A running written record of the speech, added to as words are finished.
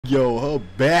Yo, her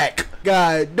back.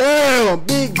 God damn,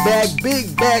 big back,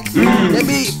 big back. That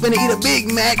big finna eat a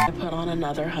Big Mac. I put on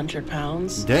another 100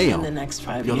 pounds in the next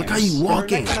 5 years. Yo, look how you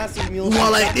walking. More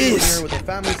like this.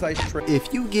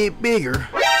 If you get bigger,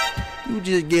 you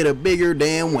just get a bigger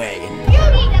damn wagon. You need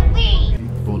a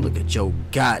weed. Go look at your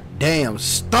goddamn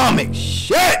stomach.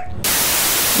 Shit.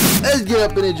 Let's get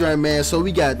up in the joint, man. So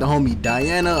we got the homie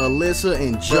Diana, Alyssa,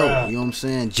 and Joe. You know what I'm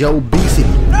saying? Joe Obesity.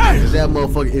 Cause that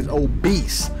motherfucker is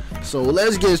obese. So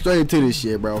let's get straight into this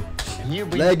shit, bro. You've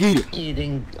been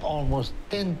eating almost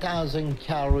 10,000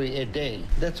 calories a day.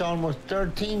 That's almost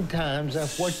 13 times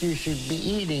of what you should be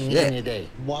eating in a day.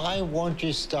 Why won't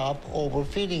you stop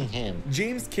overfeeding him?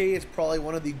 James K is probably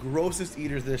one of the grossest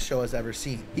eaters this show has ever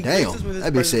seen. He damn,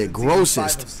 that bitch said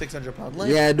grossest. 600-pound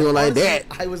yeah, I do it like that.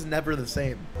 I was never the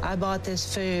same. I bought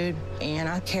this food and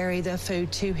I carry the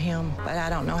food to him, but I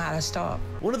don't know how to stop.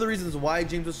 One of the reasons why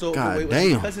James was so overweight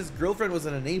was because his girlfriend was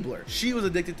an enabler. She was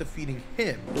addicted to feeding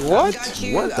him. What?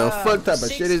 What the fuck type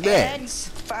of shit is that? Eggs,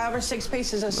 5 or 6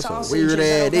 pieces of sausage. Weird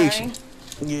addiction.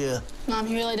 Yeah. Mom,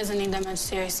 he really doesn't need that much,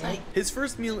 seriously. His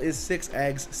first meal is 6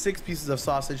 eggs, 6 pieces of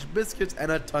sausage, biscuits, and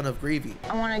a ton of gravy.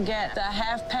 I want to get the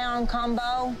half-pound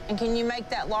combo, and can you make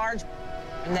that large?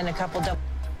 And then a couple double.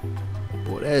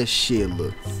 Boy, that shit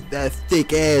look, that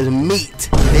thick ass meat.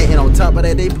 And on top of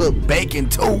that, they put bacon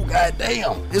too.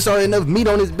 Goddamn. It's already enough meat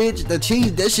on this bitch. The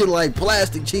cheese, that shit like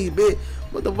plastic cheese, bitch.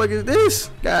 What the fuck is this?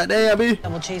 Goddamn, bitch.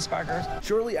 Double cheeseburgers.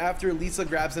 Shortly after, Lisa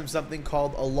grabs him something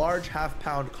called a large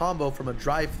half-pound combo from a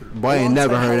drive-thru. Boy, I ain't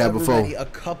never heard that before. A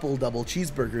couple double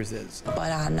cheeseburgers is. But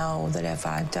I know that if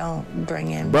I don't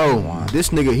bring in this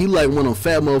nigga, he like one of them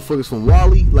fat motherfuckers from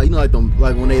Wall-E. Like, you know, like them,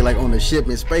 like when they like on the ship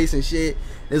in space and shit.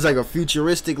 It's like a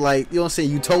futuristic, like, you know what I'm saying,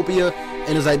 utopia.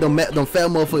 And it's like them fat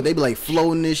motherfuckers, they be like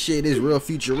floating this shit. It's real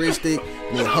futuristic.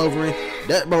 And they hovering.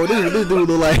 That, bro, this dude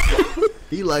look like,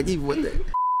 he with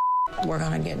that. We're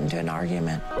gonna get into an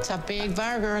argument. It's a big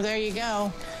burger, there you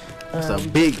go. It's a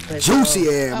big, juicy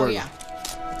ass burger. Yeah.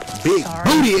 Big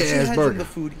booty ass burger. The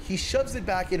food, he shoves it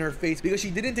back in her face because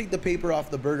she didn't take the paper off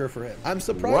the burger for him. I'm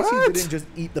surprised he didn't just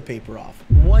eat the paper off.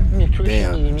 What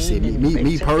nutrition you need? See,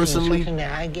 me personally,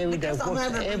 I gave you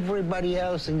that everybody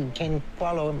else can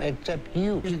follow him except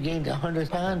you. You gained 100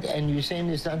 pounds and you're saying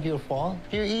it's not your fault?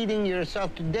 You're eating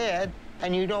yourself to death.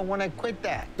 And you don't want to quit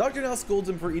that. Dr. now scolds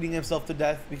him for eating himself to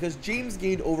death because James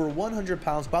gained over 100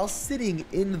 pounds while sitting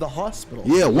in the hospital.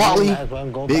 Yeah, Wally, big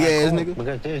ass nigga.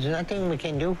 Because there's nothing we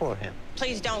can do for him.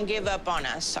 Please don't give up on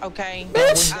us, okay?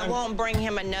 Bitch. I won't bring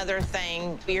him another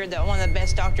thing. You're one of the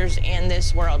best doctors in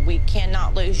this world. We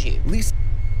cannot lose you. Lisa,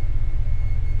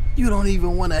 you don't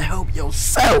even want to help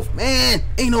yourself, man.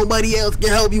 Ain't nobody else can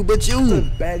help you but you.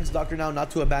 Begs Dr. Now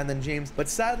not to abandon James, but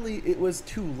sadly, it was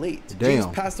too late. Damn. James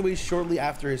passed away shortly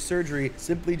after his surgery,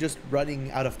 simply just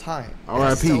running out of time.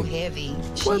 R.I.P. So heavy.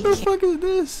 What the fuck is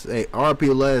this? Hey, R.I.P.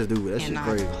 last dude. That shit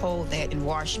crazy. Hold that and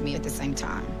wash me at the same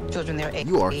time. Children their age.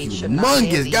 You are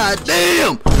humongous.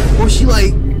 Goddamn. Well, she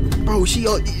like, bro, she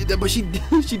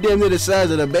damn near the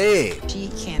size of the bed. She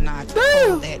cannot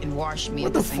hold that and wash me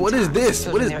at the same time. What is this?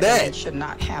 What is that? Should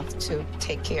not have to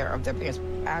take care of their parents.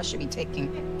 I should be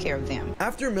taking care of them.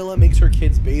 After Mila makes her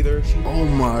kids bathe her, oh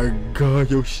my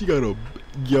god, yo, she got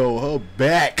her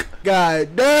back.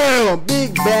 God damn,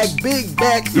 big back, big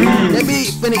back. That big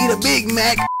finna eat a Big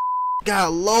Mac.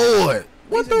 God lord.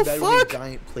 What the fuck? A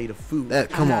giant plate of food.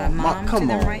 Come on, come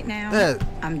on. Right now,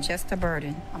 I'm just a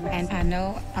burden, and I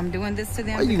know I'm doing this to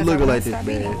them. Why you looking like this,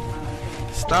 man?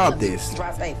 Stop this.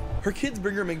 Her kids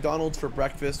bring her McDonald's for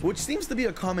breakfast, which seems to be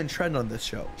a common trend on this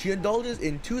show. She indulges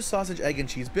in 2 sausage, egg, and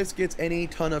cheese biscuits and a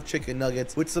ton of chicken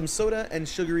nuggets with some soda and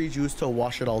sugary juice to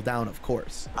wash it all down, of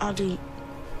course. I'll do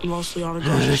mostly all the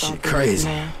grocery shopping. Shit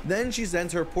crazy. Then she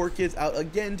sends her poor kids out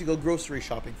again to go grocery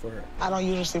shopping for her. I don't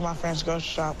usually see my friends grocery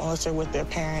shop unless they're with their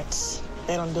parents.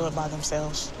 They don't do it by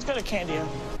themselves. Let's go to Candia.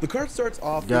 The cart starts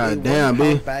off with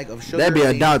a bag of sugar. That be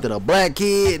adopted a black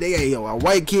kid. They got a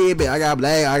white kid, but I got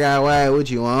black, I got white.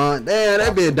 What you want? Damn,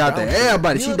 that be adopted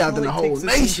everybody. She adopted the whole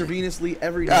nation. Intravenously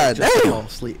every night just to fall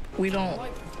asleep. We don't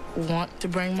want to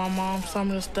bring my mom some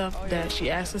of the stuff that she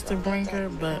asked us to bring her,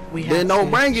 but we have then don't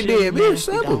bring it then, bitch.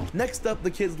 Simple. Next up, the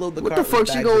kids load the cart. What the fuck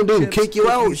she gonna do? Kick you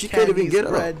out? She couldn't even get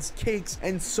up. Breads, cakes,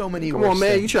 and so many. Come on,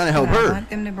 man, you trying to help her? I want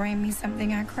them to bring me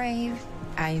something I crave.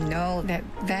 I know that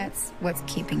that's what's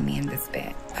keeping me in this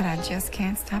bed, but I just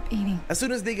can't stop eating. As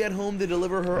soon as they get home, they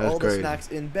deliver her all the snacks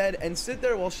in bed and sit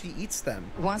there while she eats them.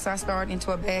 Once I start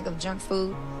into a bag of junk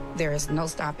food, there is no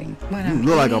stopping. You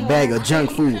look like a bag of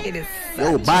junk food.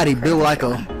 Your body built like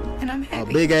a and I'm A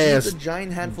happy. big She ass, eats a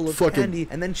giant handful of fucking candy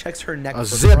and then checks her neck a for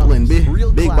zeppelin, crumbs.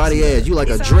 Real big body classy. ass. You like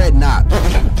a dreadnought.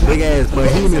 Big ass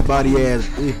behemoth body ass.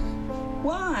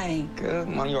 Why? Cause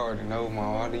man, you already know,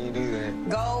 ma. Why do you do that?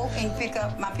 Go and pick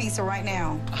up my pizza right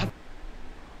now.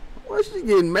 Why she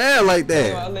getting mad like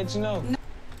that? I'll let you know.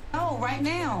 No, right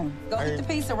now. Go get the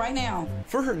pizza right now.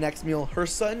 For her next meal, her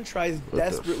son tries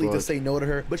desperately to fuck? say no to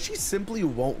her, but she simply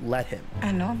won't let him.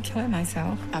 I know I'm killing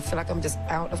myself. I feel like I'm just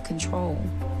out of control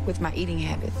with my eating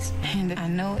habits. And I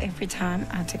know every time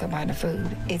I take a bite of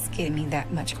food, it's getting me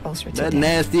that much closer to That death.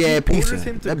 nasty ass pizza. Orders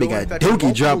him to That go bitch got and fetch dookie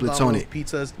multiple droplets on Domino's it.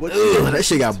 Pizzas. What Ugh, that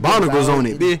shit got barnacles on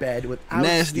it, in bitch. bed without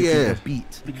Nasty skipping a ass.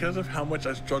 beat. Because of how much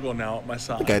I struggle now at my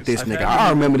size. Look at this I've nigga. had to I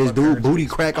move remember in this with my dude, parents booty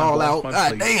because crack I all lost out. my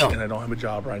God place damn. And I don't have a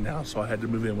job right now, so I had to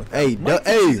move in with them. Hey, Mike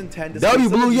hey, season 10 discussed W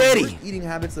some of Blue the Yeti. worst eating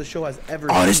habits the show has ever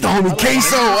Oh, this the seen. homie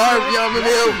Queso. All right, y'all remember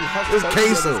He him? hustled It's out to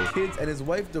Queso. his kids, and his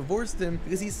wife divorced him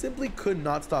because he simply could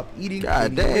not stop eating.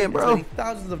 God gaining damn, weight, and bro. spending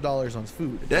thousands of dollars on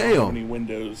food. I don't have any Damn.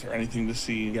 windows or anything to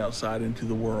see outside into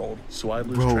the world, so I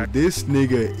lose Bro, track. this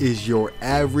nigga is your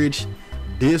average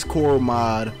Discord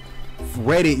mod,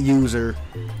 Reddit user,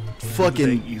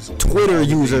 fucking Twitter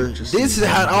user. This is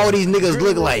how all these niggas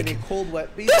look like.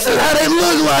 This is how they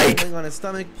look like. Laying on his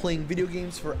stomach, playing video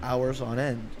games for hours on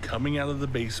end. Coming out of the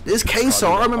basement. This is Queso,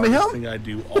 probably I the remember hardest him. thing I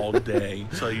do all day,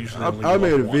 so I usually only I go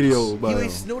made up a video once. about He him.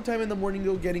 wastes no time in the morning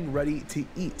though getting ready to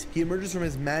eat. He emerges from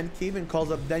his man cave and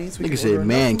calls up Denny's. So he Nigga can said order enough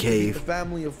man food to feed cave. the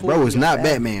family of Bro, 40 it's not on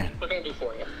end. Batman. What can I do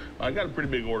for you? I got a pretty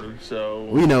big order, so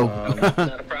We know.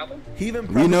 Not a problem. He even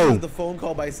We know. prefaces the phone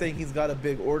call by saying he's got a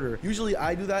big order. Usually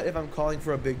I do that if I'm calling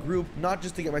for a big group, not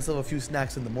just to get myself a few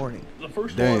snacks in the morning. The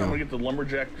first Damn. one, I'm gonna get the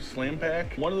lumberjack slam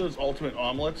pack, one of those ultimate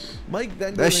omelets. Mike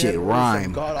then That goes shit ahead and orders some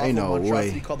rhyme. god-awful Ain't no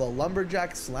monstrosity way. called the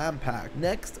lumberjack slam pack.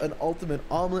 Next, an ultimate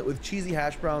omelet with cheesy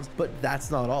hash browns, but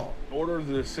that's not all. Order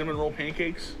the cinnamon roll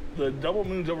pancakes, the double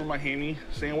moons over my hammy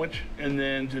sandwich, and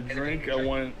then to drink, I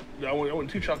want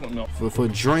 2 chocolate milk. For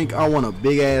drink, I want a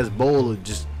big ass bowl of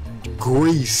just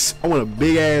grease. I want a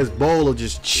big ass bowl of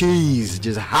just cheese,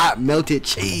 just hot melted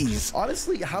cheese.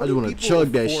 Honestly, how I just do wanna people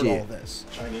chug that afford shit. all this?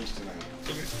 Chinese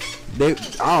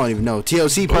tonight. I don't even know.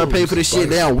 TLC probably pay for this shit.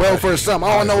 They on welfare or something.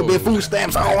 I don't know. Big food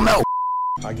stamps. I don't know.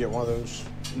 I get one of those.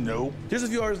 No. Just a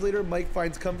few hours later, Mike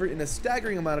finds comfort in a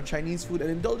staggering amount of Chinese food and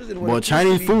indulges in what Boy, appears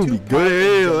Chinese to food be be 2 good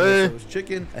as hell, pounds of eh? Minnesota's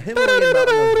chicken, a Himalayan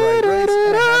mountain of fried rice,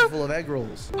 and a handful of egg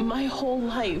rolls. My whole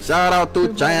life. Shout out to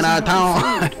revolves around Chinatown. food,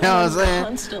 You know what I'm and saying?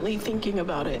 Constantly thinking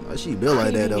about it. Oh, she built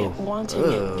like that craving though. it, wanting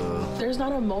it. There's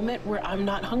not a moment where I'm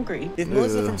not hungry. If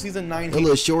Melissa from season 9 That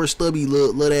little short, stubby,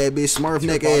 little that bitch, Smurf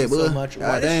neck ass, so boy. much, why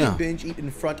God does she damn. binge eat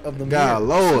in front of the God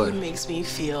mirror? Food Lord. makes me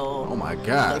feel. Oh my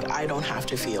God. Like I don't have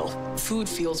to feel. Food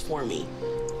feels for me.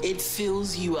 It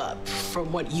fills you up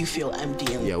from what you feel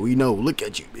empty Yeah, we know. Look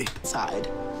at you, bitch. inside.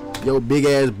 Yo, big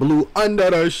ass blue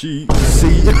under the sheet.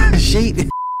 See? Sheet.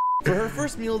 For her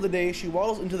first meal of the day, she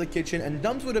waddles into the kitchen and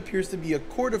dumps what appears to be a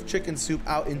quart of chicken soup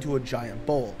out into a giant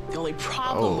bowl. The only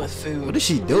problem Oh, with food. what is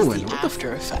she Is doing? the What the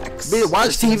after effects. Bitch,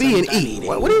 watch The things TV I'm and done eat. eating.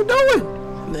 What are you doing?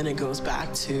 And then it goes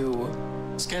back to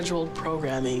scheduled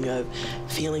programming of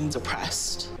feeling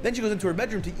depressed. Then she goes into her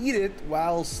bedroom to eat it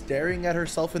while staring at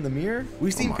herself in the mirror.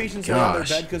 We've seen my patients lay on their gosh.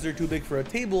 bed because they're too big for a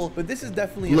table, but this is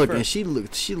definitely Look, a and first. she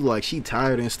looked like she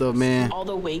tired and stuff, man. All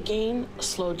the weight gain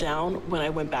slowed down when I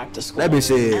went back to school. That bitch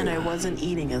said- And I wasn't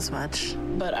eating as much,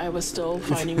 but I was still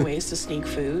finding ways to sneak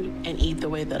food and eat the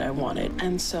way that I wanted.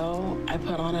 And so I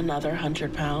put on another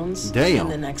 100 pounds Damn. in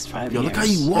the next 5 Yo, years. look how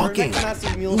you For her walking. next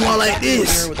massive meal, You she walk sat like in the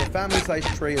this. mirror with a family-sized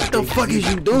tray of What the baked fuck is cheese.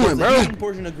 you She doing, puts a bro? decent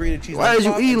portion of grated cheese Why on is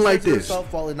you top eating and like serves it this?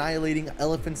 herself while annihilating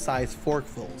elephant-sized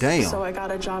forkfuls. Damn. So I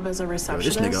got a job as a Yo, this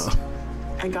receptionist. nigga.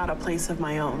 I got a place of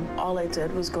my own. All I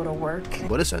did was go to work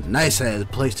But it's a nice ass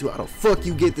place too. How the fuck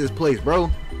you get this place,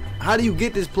 bro? How do you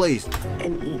get this place?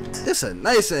 and eat. This a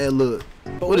nice ass look.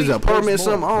 But What is wait, it, apartment or there's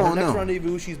more. something? For I her don't next know.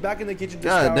 rendezvous, she's back in the kitchen to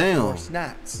God scour damn. for more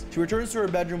snacks. She returns to her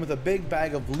bedroom with a big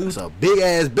bag of loot It's a big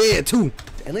ass bed too.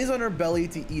 and lays on her belly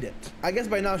to eat it. I guess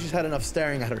by now she's had enough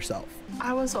staring at herself.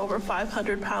 I was over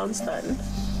 500 pounds then,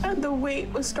 and the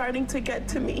weight was starting to get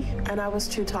to me, and I was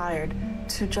too tired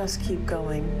to just keep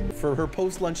going. For her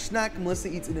post-lunch snack, Melissa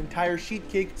eats an entire sheet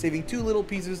cake, saving 2 little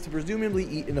pieces to presumably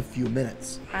eat in a few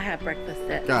minutes. I had breakfast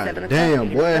at God 7 o'clock,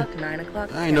 damn, 8 boy. o'clock, 9 o'clock.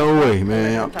 Ain't no way,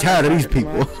 man. I'm tired of these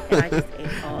people.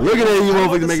 Looking at you I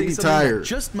want motherfuckers to making say me something that tired.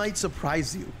 just might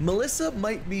surprise you. Melissa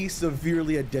might be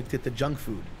severely addicted to junk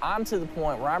food. I'm to the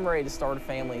point where I'm ready to start a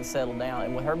family and settle down,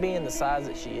 and with her being the size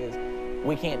that she is,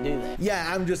 We can't do that.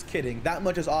 Yeah, I'm just kidding. That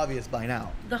much is obvious by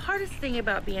now. The hardest thing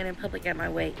about being in public at my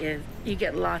weight is you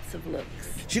get lots of looks.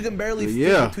 She can barely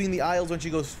fit between the aisles when she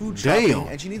goes food shopping,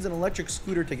 and she needs an electric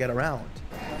scooter to get around.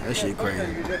 That shit crazy.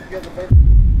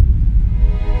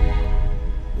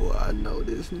 Boy, I know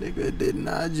this nigga did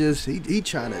not just, he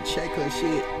trying to check her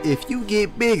shit. If you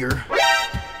get bigger,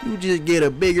 you just get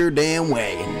a bigger damn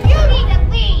wagon. You need to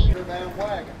leave. Your damn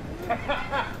wagon.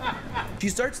 She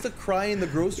starts to cry in the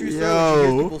grocery store when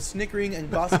she hears people snickering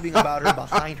and gossiping about her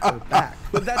behind her back.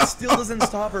 But that still doesn't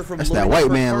stop her from That's that loading white her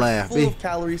man cart laugh, full of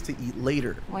calories to eat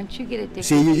later. Once you get addicted.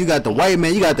 See, you got the white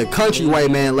man, you got the country white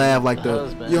man laugh, like the,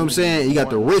 you know what I'm saying? You got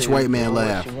the rich white man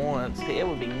laugh. It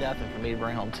would be nothing for me to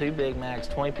bring home 2 Big Macs,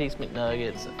 20-piece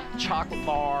McNuggets, chocolate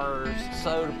bars,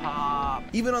 soda pop.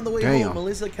 Even on the way home,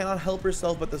 Melissa cannot help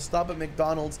herself but to stop at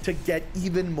McDonald's to get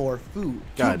even more food.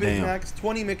 2 Big Macs,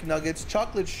 20 McNuggets,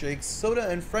 chocolate shakes, soda,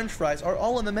 and French fries are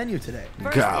all on the menu today.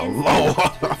 God, Lord.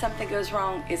 When something goes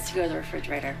wrong, is to go to the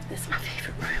refrigerator. This is my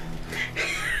favorite room.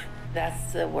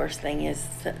 That's the worst thing, is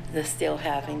the still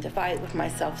having to fight with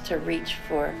myself to reach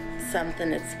for something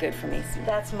that's good for me.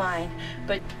 That's mine,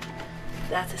 but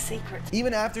that's a secret.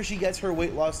 Even after she gets her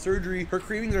weight loss surgery, her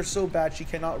cravings are so bad she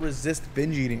cannot resist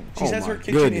binge eating. She says her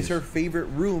kitchen is her favorite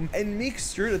room and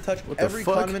makes sure to touch every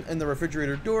condiment in the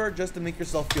refrigerator door just to make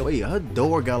herself feel. Wait, her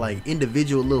door got like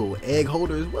individual little egg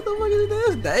holders. What the fuck is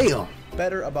this? Damn.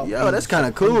 Better about yo, that's kind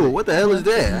of cool. What the hell is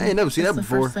that? I ain't never seen that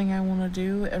before. It's the first thing I want to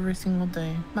do every single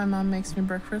day. My mom makes me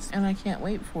breakfast, and I can't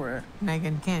wait for it.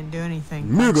 Megan can't do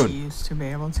anything like she used to be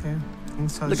able to.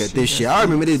 And so look at this shit. I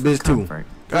remember this bitch too.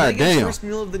 God damn. First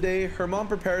meal of the day, her mom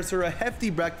prepares her a hefty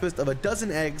breakfast of a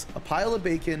dozen eggs, a pile of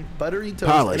bacon, buttery toast,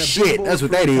 pile of and a shit. bowl That's of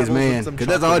what that fruit is, pebbles with man. some Because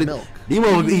that's all chocolate they,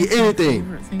 milk. these motherfuckers eat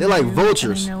anything. They're like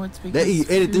vultures. They eat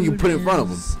anything you put in front of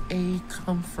them. A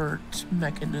comfort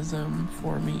mechanism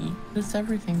for me. It's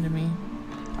everything to me.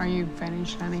 Are you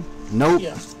finished, honey? Nope.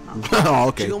 Yeah. Oh,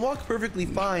 okay. She can walk perfectly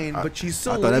fine, but she's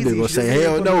so I thought that lazy. bitch gonna she say, doesn't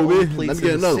hell even no, put her own bitch. plates Let's in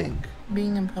get the another. sink.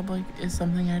 Being in public is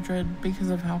something I dread because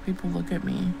of how people look at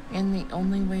me. And the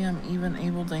only way I'm even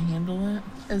able to handle it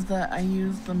is that I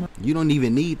use the You don't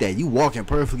even need that. You walking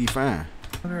perfectly fine.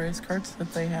 motorized carts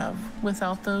that they have.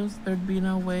 Without those, there'd be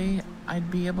no way I'd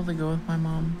be able to go with my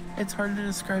mom. It's hard to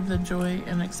describe the joy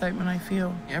and excitement I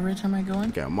feel every time I go in.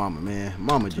 Got mama, man.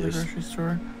 Mama to the just. grocery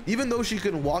store. Even though she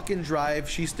can walk and drive,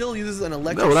 she still uses an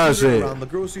electric That's what I scooter said. around the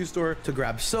grocery store to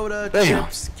grab soda, Damn.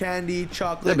 chips, candy,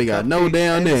 chocolate, That bitch got no cupcakes,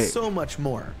 damn and neck. so much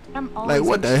more. I'm always Like,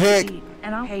 what the anxious heck? to eat,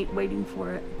 and I hate waiting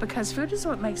for it because food is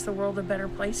what makes the world a better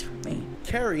place for me.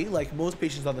 Carrie, like most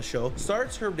patients on the show,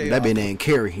 starts her day That off bitch named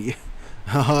Carrie.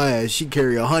 She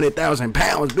carry 100,000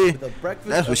 pounds, bitch. with a breakfast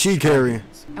That's what of she carrying.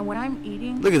 And when I'm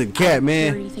eating, Look at the cat, I don't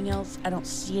man. hear anything else. I don't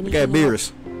see anything Look at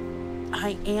Beerus. else.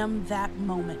 I am that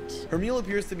moment. Her meal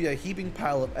appears to be a heaping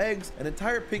pile of eggs, an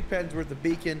entire pig pan's worth of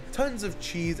bacon, tons of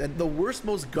cheese, and the worst,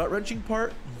 most gut-wrenching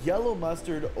part, yellow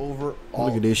mustard over all.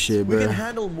 Look at this shit, We bro. can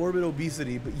handle morbid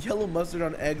obesity, but yellow mustard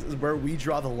on eggs is where we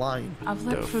draw the line. I've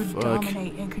let food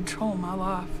dominate and control my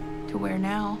life to where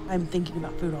now I'm thinking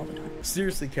about food all the time.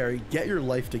 Seriously, Carrie, get your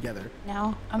life together.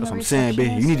 Now I'm That's the what I'm saying,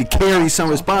 bitch. You need to receptionist carry some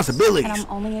and responsibilities. I'm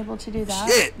only able to do that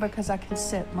Shit. because I can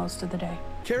sit most of the day.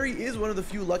 Carrie is one of the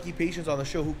few lucky patients on the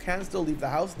show who can still leave the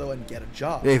house, though, and get a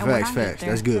job. Hey, And when facts, I get facts. there,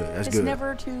 That's good. That's it's good.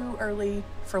 never too early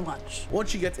for lunch.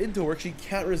 Once she gets into work, she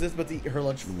can't resist but to eat her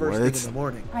lunch first thing in the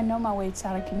morning. I know my weight's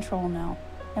out of control now,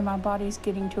 and my body's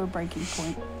getting to a breaking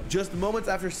point. Just moments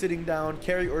after sitting down,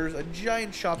 Carrie orders a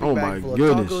giant shopping Oh bag my full of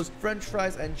goodness. tacos, french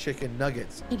fries, and chicken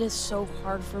nuggets. It is so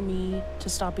hard for me to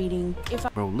stop eating. If I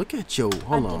Bro, look at your. did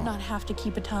Hold on. not have to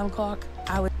keep a time clock,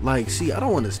 I would. Like, see, I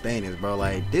don't understand this, bro.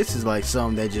 Like, this is like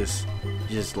something that just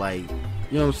like,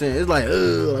 you know what I'm saying? It's like,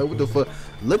 like what the fuck?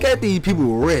 Look at these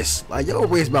people's wrists. Like, your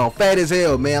wrist about fat as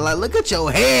hell, man. Like, look at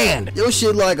your hand. Your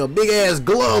shit like a big ass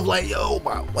glove. Like, yo,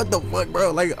 bro, what the fuck,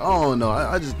 bro? Like, I don't know.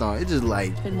 I just don't. It's just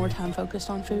like. Spend more time focused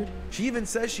on food. She even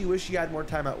says she wished she had more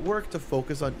time at work to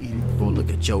focus on eating. Bro, look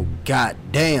at your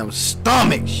goddamn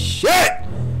stomach. Shit.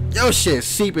 Your shit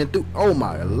seeping through. Oh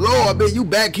my lord, bitch, you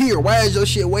back here? Why is your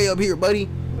shit way up here, buddy?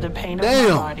 The pain Damn.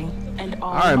 of my body and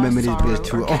all I remember my this bitch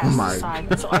sorrow too. are Oh cast my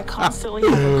aside. So I constantly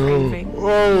have a craving.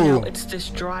 Whoa. You know, it's this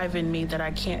drive in me that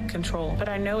I can't control. But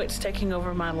I know it's taking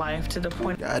over my life to the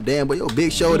point. God damn, but your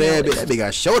big shoulder ass, bitch. That bitch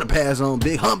got shoulder pads on.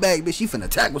 Big humpback, bitch. She finna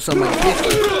tackle somebody.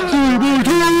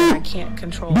 that I can't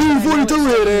control. Blue But I know 42 it's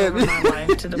head taking ass, over my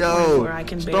life to the Yo, point where I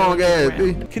can strong barely ass, get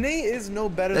around. bitch. Kanae is no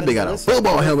better That than bitch got a Melissa.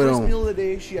 football For her helmet first on. meal of the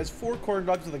day, she has 4 corn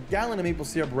dogs with a gallon of maple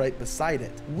syrup right beside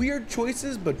it. Weird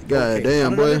choices, but God okay. damn,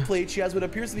 On another boy. plate, she has what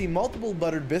appears to be multiple multiple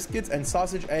buttered biscuits, and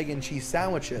sausage, egg, and cheese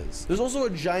sandwiches. There's also a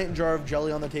giant jar of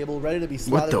jelly on the table ready to be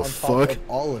slathered on top of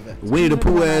all of it. Winnie the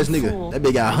Pooh ass nigga. That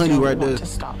big got honey right there. To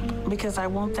stop because I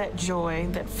want that joy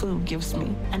that food gives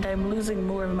me, and I'm losing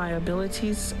more of my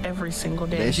abilities every single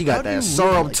day. Man, she got that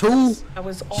syrup too.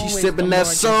 She's sipping that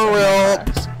syrup.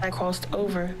 I crossed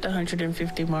over the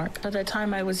 150 mark. By the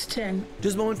time I was 10.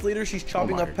 Just moments later, she's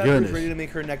chopping up peppers ready to make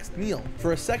her next meal.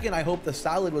 For a second, I hoped the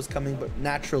salad was coming, but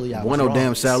naturally I was wrong.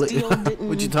 Damn salad.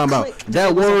 What you talking about?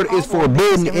 That word is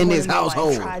forbidden in this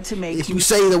household. If you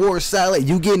say the word salad,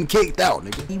 you getting kicked out,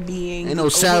 nigga. Ain't no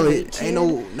salad. Ain't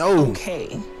no.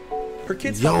 Okay. Her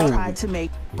kids tried to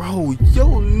make. Bro,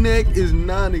 your neck is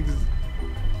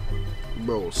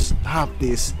Bro, stop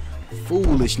this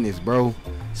foolishness, bro.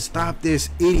 Stop this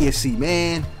idiocy,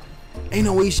 man. Ain't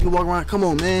no way you should walk around. Come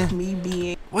on, man. Me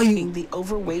being the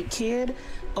overweight kid,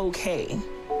 okay.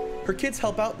 Her kids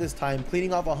help out this time,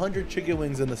 cleaning off 100 chicken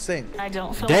wings in the sink. I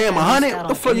don't feel damn, 100? What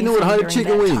the fuck you know with 100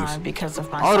 chicken wings? Because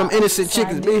of my all them innocent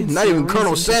chickens, bitch. Not even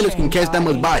Colonel Sanders can catch that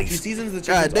much bodies. She seasons the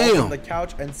chickens on the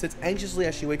couch and sits anxiously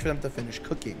as she waits for them to finish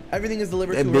cooking. Everything is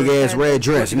delivered to her. That big ass red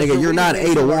dress, nigga. You're not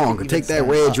Ada Wong. Take that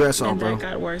red dress off, bro. And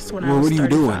that got worse when I was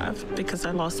 35 because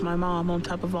I lost my mom on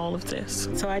top of all of this.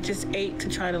 So I just ate to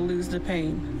try to lose the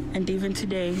pain. And even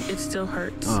today, it still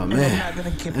hurts. Oh man, and I'm not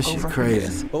gonna give that shit over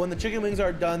crazy. But when the chicken wings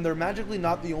are done, they're magically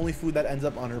not the only food that ends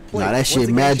up on her plate. Nah, that shit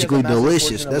magically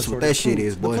delicious. That's what that shit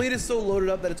is, boy. The plate is so loaded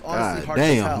up that it's honestly hard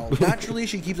to tell. Naturally,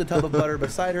 she keeps a tub of butter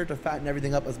beside her to fatten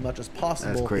everything up as much as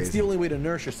possible. That's crazy. It's the only way to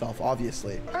nourish yourself,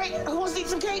 obviously. All right, who wants to eat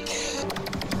some cake?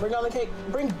 Bring on the cake.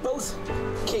 Bring both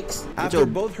cakes. After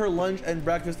both her lunch and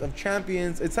breakfast of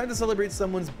champions, it's time to celebrate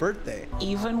someone's birthday.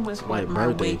 Even with what my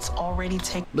weight's already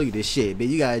taken. Look at this shit, man.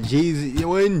 You got Jesus.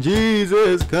 When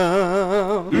Jesus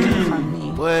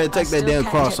comes. Boy, take that damn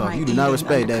cross off. You do not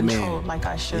respect that man. Like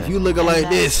I should. If you looking like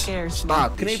this,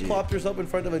 stop this Kanae shit. plopped herself in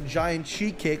front of a giant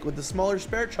sheet cake with the smaller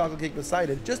spare chocolate cake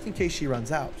beside it, just in case she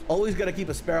runs out. Always gotta keep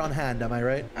a spare on hand, am I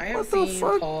right? I have seen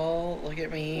Paul look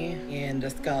at me in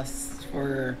disgust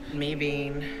for me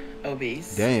being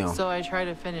obese. Damn. So I try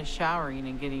to finish showering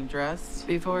and getting dressed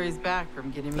before he's back from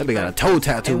getting me. That big got a toe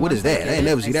tattoo. What is that? I ain't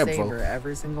never seen that before.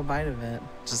 Every single bite of it.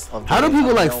 Just love. How do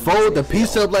people like fold the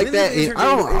pizza up like that? And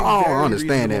I don't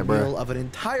understand that, bro. Of an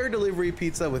entire delivery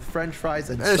pizza with French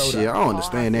fries and that soda. shit, I don't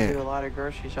understand that. I do a lot of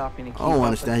grocery shopping to keep I don't up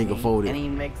understand with he can fold it. And he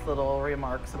makes little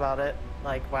remarks about it,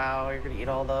 like, "Wow, you're gonna eat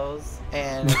all those,"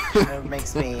 and it kind of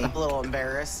makes me a little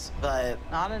embarrassed, but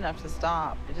not enough to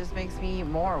stop. It just makes me eat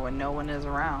more when no one is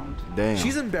around. Damn.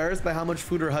 She's embarrassed by how much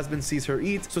food her husband sees her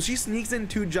eat, so she sneaks in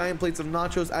 2 giant plates of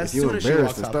nachos as soon as she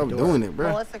walks out the door. Doing it,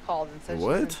 bro. Melissa called and said she's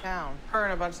in town. Her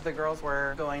and a bunch of the girls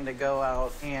were going to go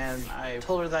out, and I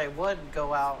told her that I would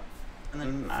go out, and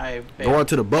then I go out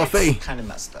to the buffet. Kind of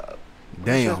messed up. She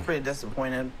Damn. was pretty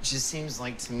disappointed. It just seems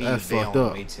like to me That's bail fucked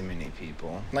up. way too many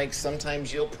people. Like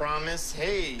sometimes you'll promise,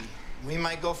 hey, we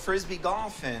might go frisbee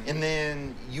golfing, and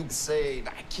then you say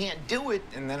I can't do it,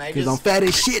 and then I Cause just I'm fat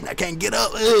as shit and I can't get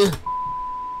up.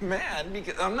 mad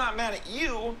because I'm not mad at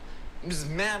you. I'm just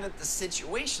mad at the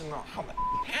situation, how that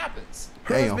happens.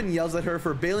 Her husband yells at her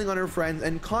for bailing on her friends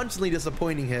and constantly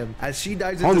disappointing him as she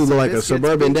dives Homie into look some like a biscuits,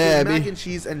 suburban bacon, dad, mac B. and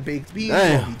cheese and baked beans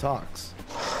Damn. while he talks.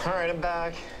 All right, I'm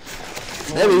back.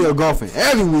 That we go golfing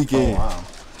every weekend. Oh, wow.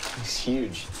 He's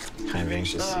huge. Kind of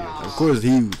anxious to see it. Of course it's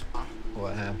huge.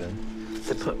 What happened?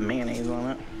 They put mayonnaise on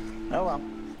it. Oh well.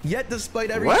 Yet despite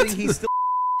everything, What? he's still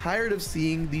tired of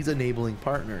seeing these enabling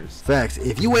partners. Facts.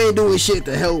 If you ain't doing shit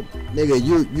to help, nigga,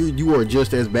 you are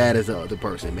just as bad as the other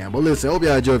person, man. But listen, hope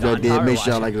y'all enjoyed. If y'all did, make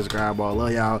sure y'all like and subscribe. I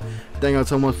love y'all. Thank y'all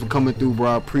so much for coming through, bro.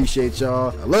 I appreciate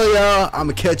y'all. I love y'all.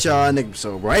 I'ma catch y'all in the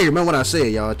episode, bro. Hey, remember what I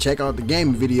said, y'all. Check out the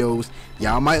gaming videos.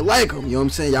 Y'all might like them. You know what I'm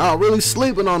saying? Y'all really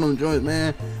sleeping on them joints,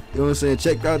 man. You know what I'm saying?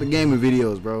 Check out the gaming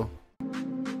videos, bro.